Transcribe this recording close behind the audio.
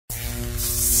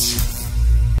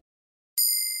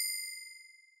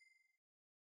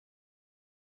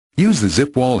Use the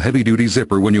ZipWall heavy-duty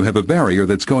zipper when you have a barrier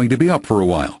that's going to be up for a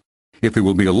while, if there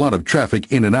will be a lot of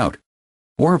traffic in and out,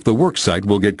 or if the work site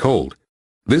will get cold.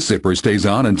 This zipper stays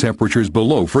on in temperatures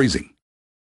below freezing.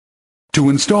 To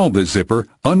install this zipper,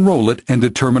 unroll it and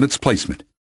determine its placement.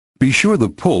 Be sure the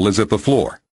pull is at the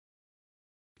floor.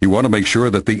 You want to make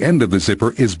sure that the end of the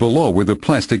zipper is below where the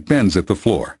plastic bends at the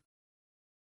floor.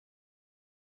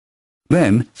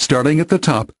 Then, starting at the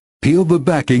top, peel the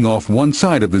backing off one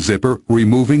side of the zipper,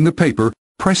 removing the paper,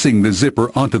 pressing the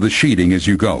zipper onto the sheeting as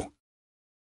you go.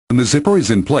 When the zipper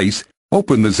is in place,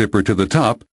 open the zipper to the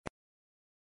top,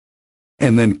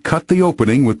 and then cut the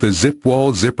opening with the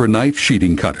ZipWall Zipper Knife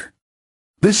Sheeting Cutter.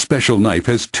 This special knife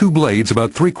has two blades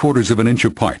about 3/4 of an inch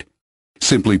apart.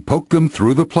 Simply poke them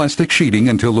through the plastic sheeting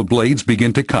until the blades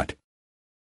begin to cut.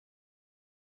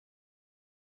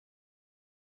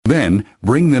 Then,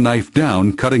 bring the knife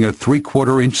down, cutting a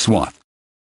 3/4 inch swath.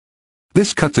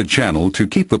 This cuts a channel to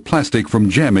keep the plastic from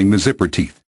jamming the zipper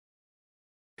teeth.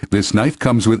 This knife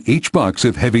comes with each box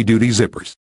of heavy-duty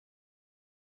zippers.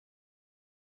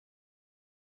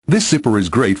 This zipper is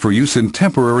great for use in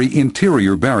temporary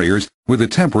interior barriers where the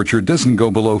temperature doesn't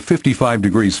go below 55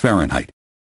 degrees Fahrenheit.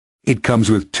 It comes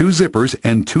with 2 zippers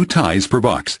and 2 ties per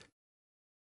box.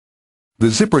 The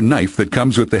zipper knife that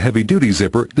comes with the heavy-duty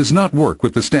zipper does not work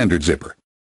with the standard zipper.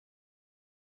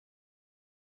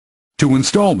 To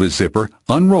install this zipper,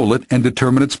 unroll it and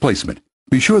determine its placement.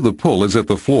 Be sure the pull is at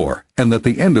the floor and that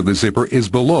the end of the zipper is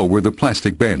below where the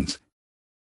plastic bends.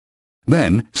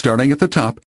 Then, starting at the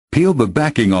top, peel the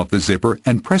backing off the zipper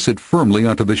and press it firmly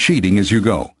onto the sheeting as you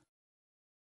go.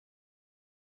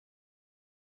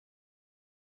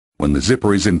 When the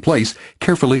zipper is in place,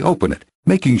 carefully open it,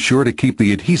 making sure to keep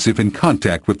the adhesive in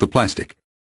contact with the plastic.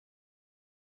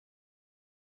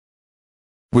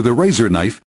 With a razor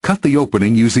knife, cut the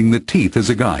opening using the teeth as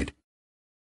a guide.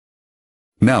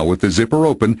 Now with the zipper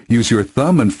open, use your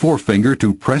thumb and forefinger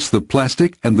to press the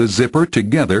plastic and the zipper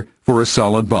together for a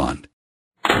solid bond.